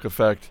Facebook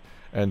Effect.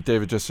 And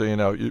David, just so you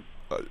know,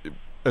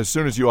 as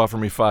soon as you offer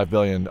me $5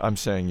 billion, I'm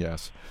saying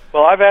yes.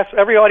 Well, I've asked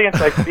every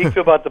audience I speak to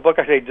about the book,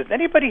 I say, does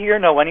anybody here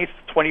know any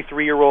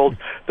 23-year-old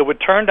that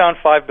would turn down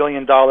 $5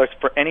 billion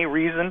for any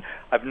reason?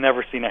 I've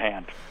never seen a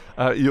hand.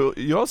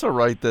 You also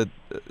write that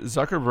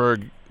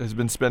Zuckerberg has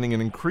been spending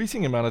an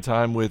increasing amount of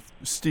time with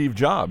Steve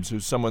Jobs,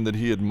 who's someone that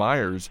he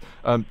admires.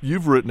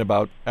 You've written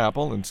about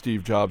Apple and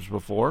Steve Jobs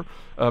before.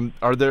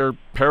 Are there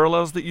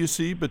parallels that you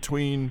see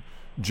between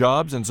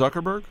Jobs and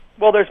Zuckerberg?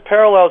 Well, there's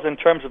parallels in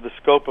terms of the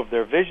scope of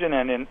their vision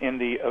and in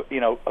the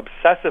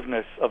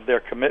obsessiveness of their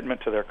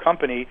commitment to their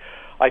company.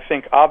 I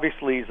think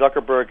obviously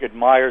Zuckerberg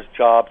admires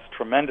Jobs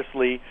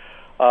tremendously.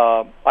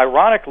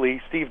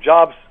 Ironically, Steve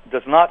Jobs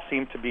does not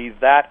seem to be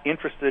that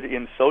interested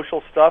in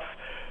social stuff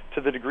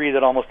to the degree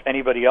that almost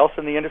anybody else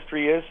in the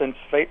industry is. And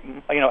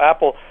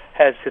Apple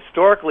has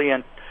historically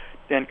and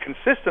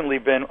consistently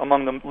been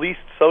among the least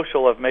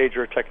social of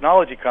major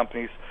technology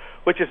companies,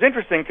 which is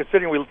interesting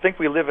considering we think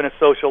we live in a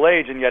social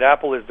age, and yet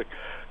Apple is the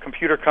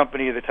computer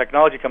company, the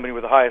technology company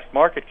with the highest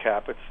market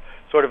cap. It's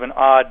sort of an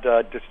odd,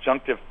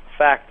 disjunctive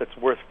fact that's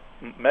worth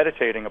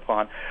meditating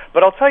upon.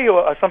 But I'll tell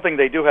you something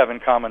they do have in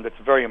common that's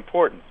very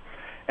important,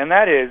 and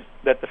that is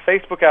that the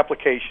Facebook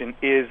application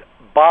is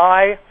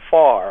by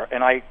far,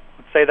 and I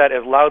say that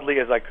as loudly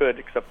as I could,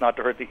 except not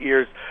to hurt the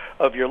ears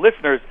of your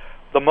listeners,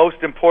 the most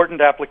important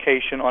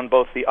application on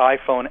both the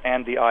iPhone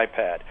and the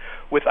iPad.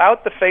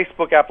 Without the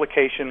Facebook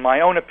application,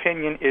 my own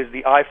opinion is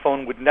the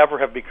iPhone would never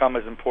have become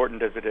as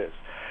important as it is.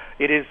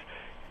 It is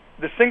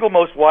the single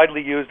most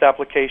widely used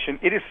application.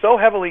 It is so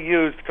heavily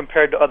used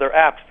compared to other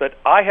apps that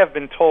I have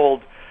been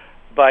told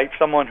by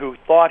someone who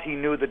thought he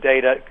knew the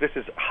data, this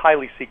is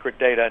highly secret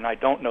data and I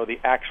don't know the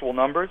actual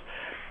numbers,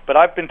 but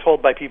I've been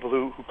told by people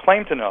who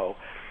claim to know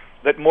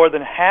that more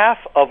than half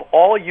of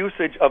all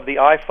usage of the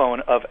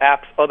iPhone of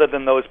apps other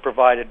than those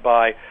provided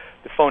by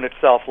the phone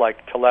itself,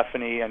 like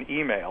telephony and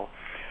email,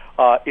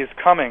 is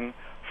coming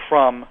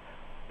from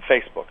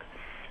Facebook.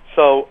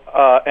 So,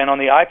 and on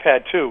the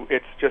iPad too,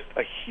 it's just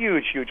a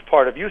huge, huge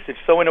part of usage.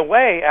 So in a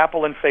way,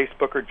 Apple and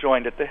Facebook are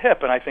joined at the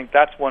hip, and I think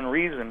that's one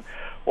reason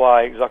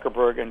why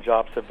Zuckerberg and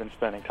Jobs have been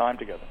spending time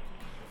together.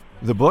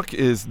 The book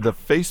is The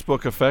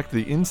Facebook Effect,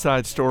 the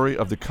inside story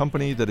of the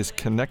company that is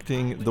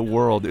connecting the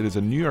world. It is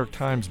a New York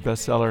Times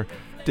bestseller.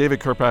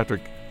 David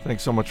Kirkpatrick,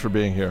 thanks so much for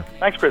being here.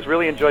 Thanks, Chris.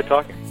 Really enjoyed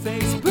talking.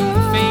 Facebook,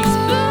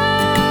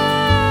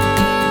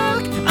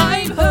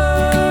 I'm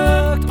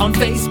hooked on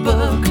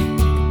Facebook.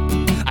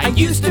 I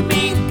used to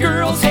meet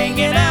girls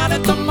hanging out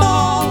at the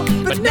mall,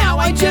 but now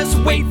I just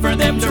wait for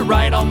them to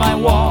write on my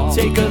wall.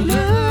 Take a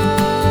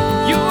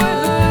look, you're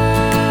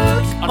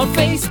hooked on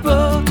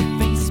Facebook.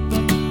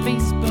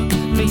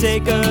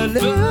 Take a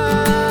look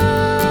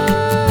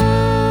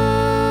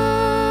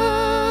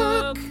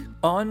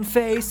on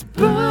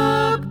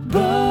Facebook,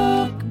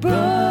 book.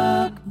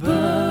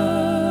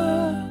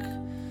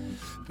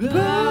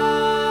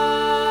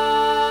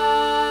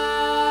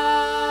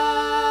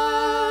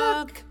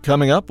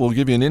 Coming up, we'll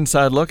give you an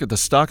inside look at the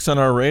stocks on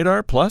our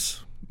radar,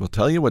 plus we'll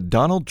tell you what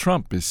Donald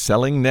Trump is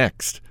selling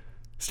next.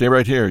 Stay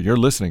right here. You're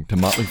listening to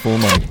Motley Fool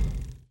Money.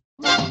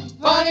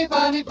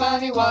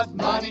 Funny what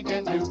money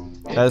can do.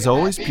 As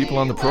always, people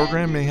on the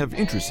program may have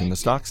interest in the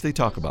stocks they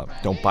talk about.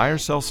 Don't buy or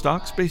sell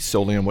stocks based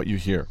solely on what you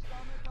hear.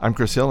 I'm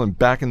Chris Hill, and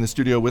back in the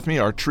studio with me,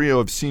 our trio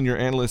of senior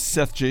analysts,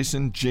 Seth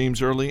Jason,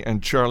 James Early,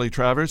 and Charlie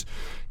Travers.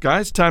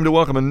 Guys, time to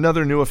welcome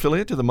another new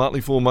affiliate to the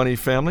Motley Fool Money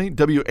family,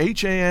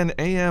 WHAN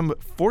AM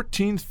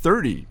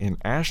 1430 in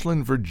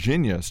Ashland,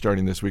 Virginia,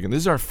 starting this weekend.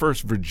 This is our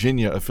first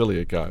Virginia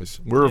affiliate,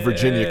 guys. We're a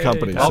Virginia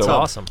company, That's so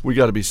awesome. We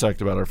got to be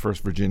psyched about our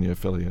first Virginia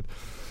affiliate.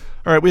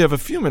 All right, we have a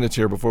few minutes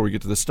here before we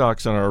get to the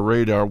stocks on our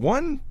radar.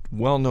 One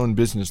well-known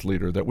business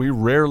leader that we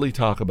rarely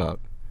talk about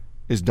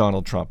is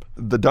Donald Trump.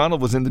 The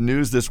Donald was in the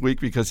news this week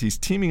because he's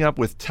teaming up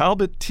with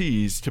Talbot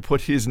Teas to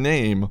put his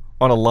name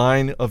on a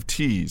line of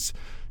teas.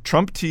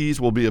 Trump teas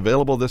will be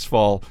available this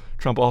fall.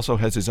 Trump also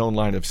has his own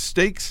line of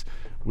steaks,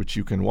 which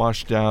you can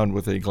wash down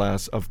with a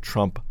glass of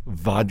Trump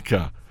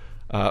vodka.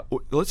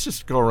 Let's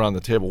just go around the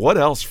table. What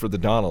else for the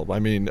Donald? I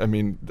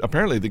mean,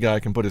 apparently the guy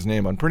can put his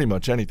name on pretty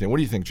much anything. What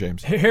do you think,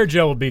 James? Hair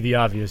gel would be the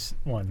obvious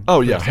one.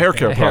 Oh, yeah, hair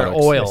care products.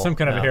 Oil. Yeah, some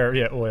kind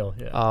of oil.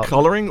 Yeah.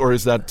 Coloring, or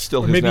is that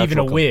still his Maybe natural even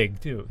a color?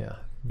 wig, too. Yeah.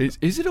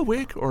 Is it a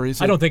wig, or is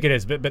it? I don't think it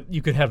is, but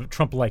you could have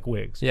Trump-like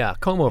wigs. Yeah,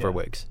 comb-over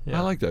wigs. Yeah.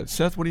 I like that.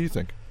 Seth, what do you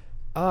think?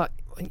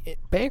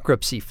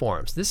 Bankruptcy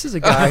forms. This is a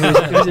guy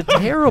who's a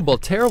terrible,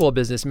 terrible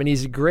businessman.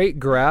 He's a great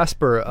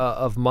grasper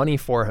of money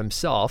for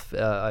himself.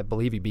 I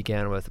believe he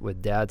began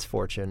with Dad's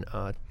fortune,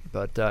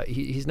 but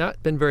he's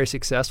not been very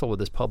successful with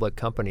his public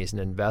companies, and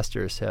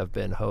investors have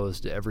been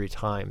hosed every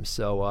time.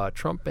 So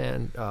Trump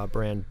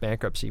brand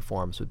bankruptcy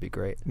forms would be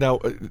great. Now,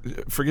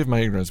 forgive my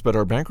ignorance, but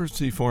our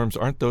bankruptcy forms,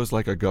 aren't those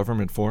like a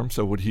government form?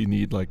 So would he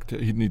need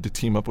he'd need to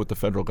team up with the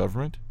federal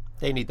government?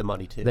 They need the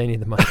money, too. They need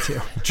the money,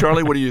 too.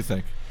 Charlie, what do you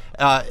think?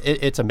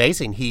 It's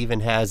amazing. He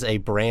even has a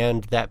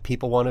brand that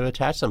people want to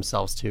attach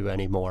themselves to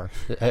anymore.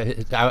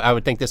 I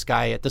would think this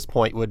guy at this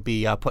point would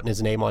be putting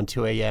his name on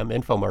 2 a.m.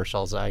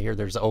 infomercials. I hear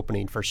there's an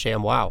opening for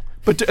ShamWow.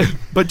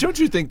 But don't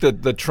you think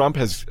that Trump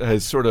has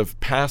sort of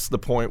passed the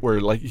point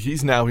where like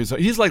he's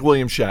like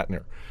William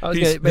Shatner?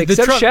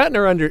 Except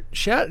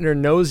Shatner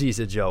knows he's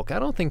a joke. I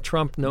don't think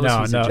Trump knows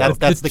he's a joke.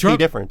 That's the key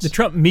difference. The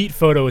Trump meat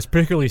photo is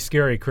particularly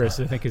scary, Chris.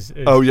 I think is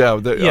Oh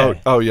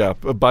yeah.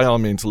 By all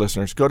means,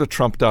 listeners, go to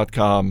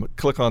Trump.com,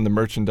 click on the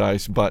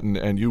merchandise button,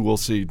 and you will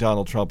see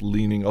Donald Trump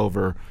leaning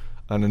over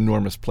an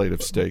enormous plate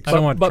of steaks. I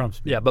don't want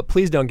Trump's meat. Yeah, but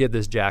please don't give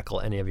this jackal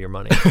any of your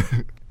money.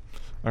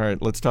 All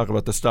right, let's talk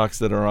about the stocks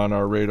that are on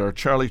our radar.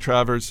 Charlie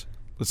Travers,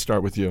 let's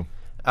start with you.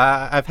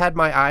 I've had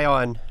my eye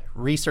on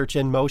Research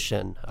in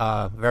Motion,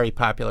 very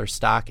popular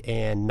stock,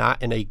 and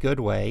not in a good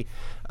way.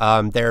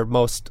 Their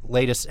most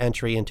latest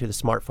entry into the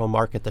smartphone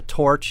market, the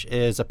Torch,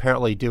 is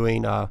apparently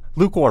doing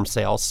lukewarm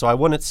sales. So I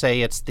wouldn't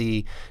say it's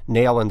the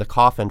nail in the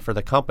coffin for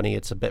the company.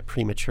 It's a bit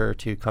premature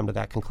to come to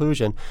that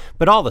conclusion.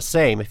 But all the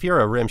same, if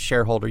you're a RIM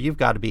shareholder, you've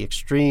got to be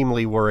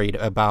extremely worried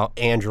about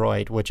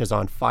Android, which is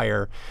on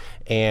fire,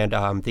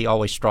 and the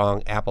always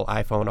strong Apple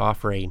iPhone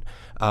offering.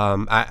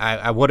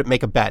 I wouldn't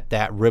make a bet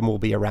that RIM will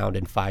be around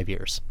in 5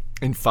 years.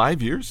 In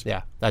 5 years?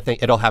 Yeah, I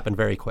think it'll happen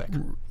very quick.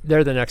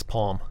 They're the next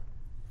Palm,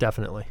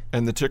 definitely.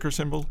 And the ticker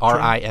symbol?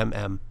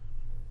 RIMM.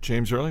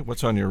 James Early,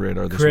 what's on your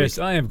radar this Chris,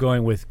 week? I am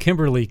going with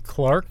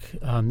Kimberly-Clark.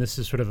 This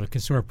is sort of a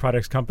consumer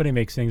products company,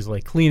 makes things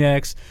like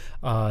Kleenex,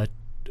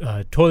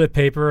 toilet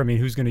paper. I mean,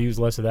 who's going to use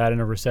less of that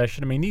in a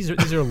recession? I mean, these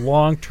are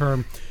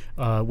long-term,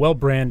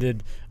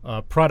 well-branded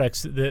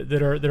products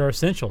that are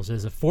essentials.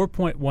 There's a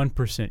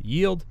 4.1%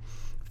 yield,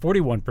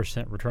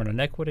 41% return on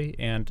equity,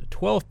 and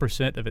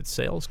 12% of its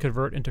sales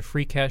convert into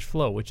free cash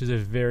flow, which is a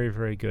very,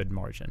 very good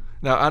margin.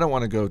 Now, I don't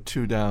want to go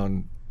too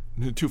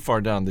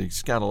far down the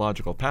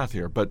scatological path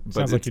here, but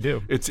Sounds like you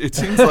do. It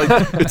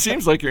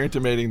seems like you're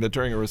intimating that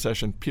during a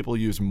recession, people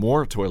use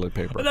more toilet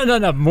paper. No,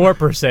 not more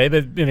per se,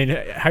 but I mean,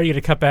 how are you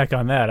going to cut back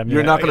on that? I mean,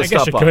 You're not going to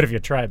stop. I guess you could if you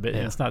tried, but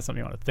it's not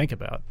something you want to think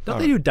about. Don't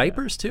they do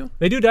diapers too?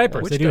 They do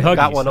diapers. They do Huggies.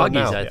 Got one on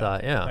Huggies, now. I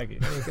thought. Yeah.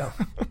 Huggies. There you go.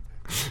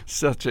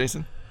 Seth,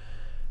 Jason?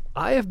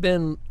 I have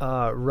been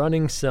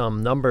running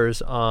some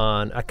numbers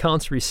on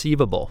accounts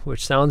receivable,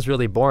 which sounds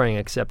really boring,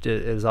 except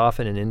it is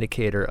often an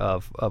indicator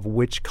of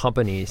which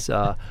companies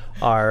are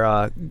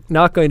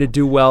not going to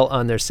do well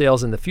on their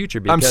sales in the future.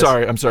 I'm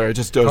sorry. I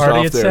just dozed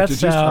Party off there. at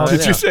Seth's house.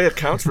 Did you say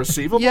accounts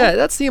receivable? Yeah,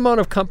 that's the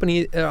amount of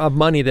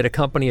money that a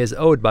company is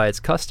owed by its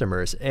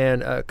customers.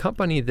 And a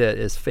company that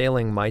is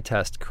failing my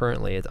test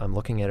currently, I'm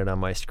looking at it on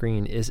my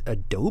screen, is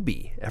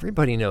Adobe.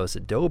 Everybody knows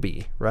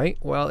Adobe, right?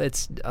 Well,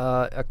 its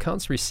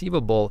accounts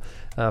receivable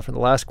for the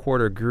last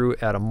quarter grew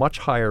at a much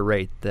higher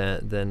rate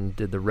than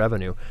did the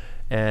revenue.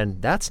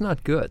 And that's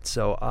not good.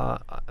 So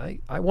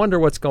I wonder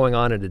what's going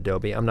on at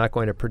Adobe. I'm not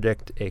going to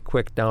predict a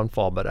quick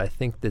downfall, but I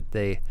think that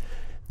they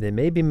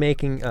may be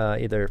making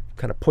either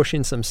kind of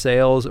pushing some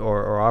sales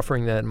or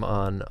offering them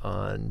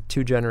on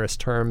too generous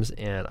terms,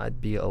 and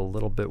I'd be a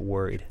little bit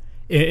worried.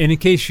 And in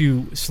case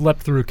you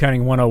slept through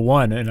Accounting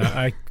 101, and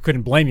I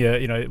couldn't blame you,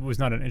 it was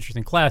not an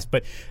interesting class,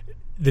 but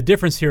the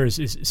difference here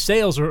is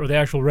sales or the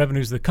actual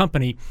revenues of the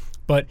company.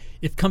 But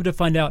if come to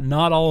find out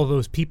not all of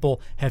those people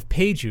have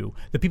paid you,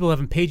 the people who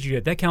haven't paid you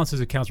yet, that counts as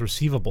accounts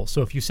receivable.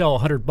 So if you sell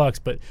 $100,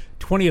 but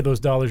 20 of those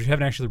dollars you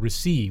haven't actually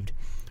received,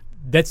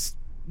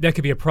 that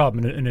could be a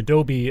problem. And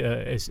Adobe,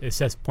 as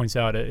Seth points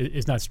out,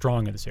 is not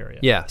strong in this area.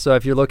 Yeah. So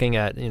if you're looking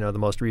at the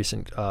most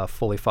recent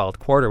fully filed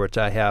quarter, which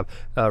I have,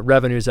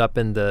 revenues up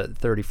in the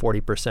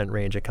 30-40%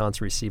 range,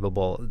 accounts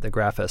receivable. The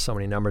graph has so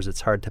many numbers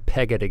it's hard to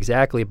peg it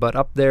exactly, but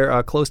up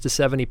there close to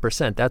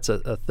 70%. That's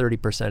a 30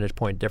 percentage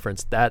point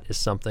difference. That is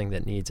something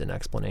that needs an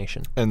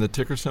explanation. And the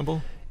ticker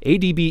symbol?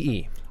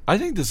 ADBE. I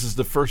think this is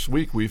the first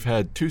week we've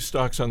had two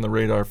stocks on the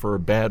radar for a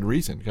bad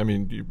reason. I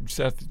mean,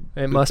 Seth.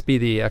 It must be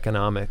the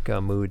economic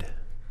mood.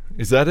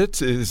 Is that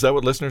it? Is that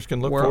what listeners can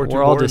look forward to?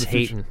 We're all more just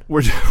hating.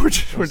 We're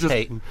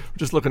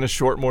just looking to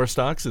short more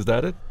stocks. Is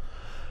that it?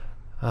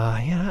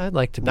 Yeah, I'd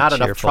like to be Not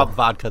cheerful. enough Trump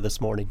vodka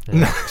this morning.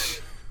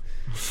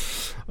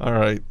 All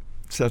right.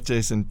 Seth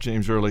Jason,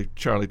 James Early,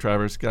 Charlie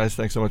Travers. Guys,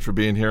 thanks so much for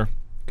being here.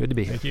 Good to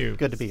be here. Thank you.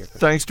 Good to be here.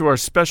 Thanks to our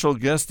special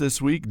guest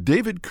this week,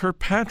 David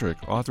Kirkpatrick,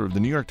 author of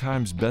the New York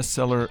Times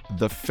bestseller,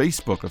 The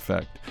Facebook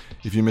Effect.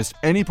 If you missed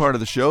any part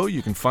of the show,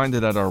 you can find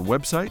it at our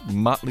website,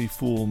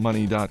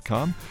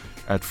 motleyfoolmoney.com.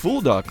 At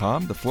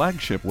Fool.com, the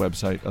flagship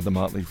website of the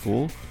Motley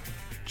Fool.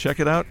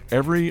 Check it out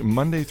every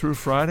Monday through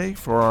Friday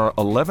for our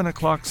 11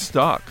 o'clock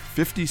stock,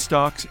 50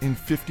 stocks in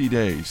 50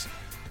 days.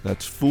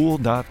 That's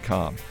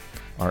Fool.com.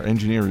 Our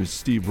engineer is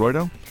Steve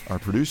Roydo. Our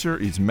producer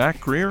is Matt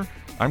Greer.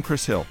 I'm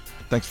Chris Hill.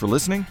 Thanks for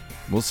listening.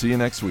 We'll see you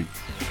next week.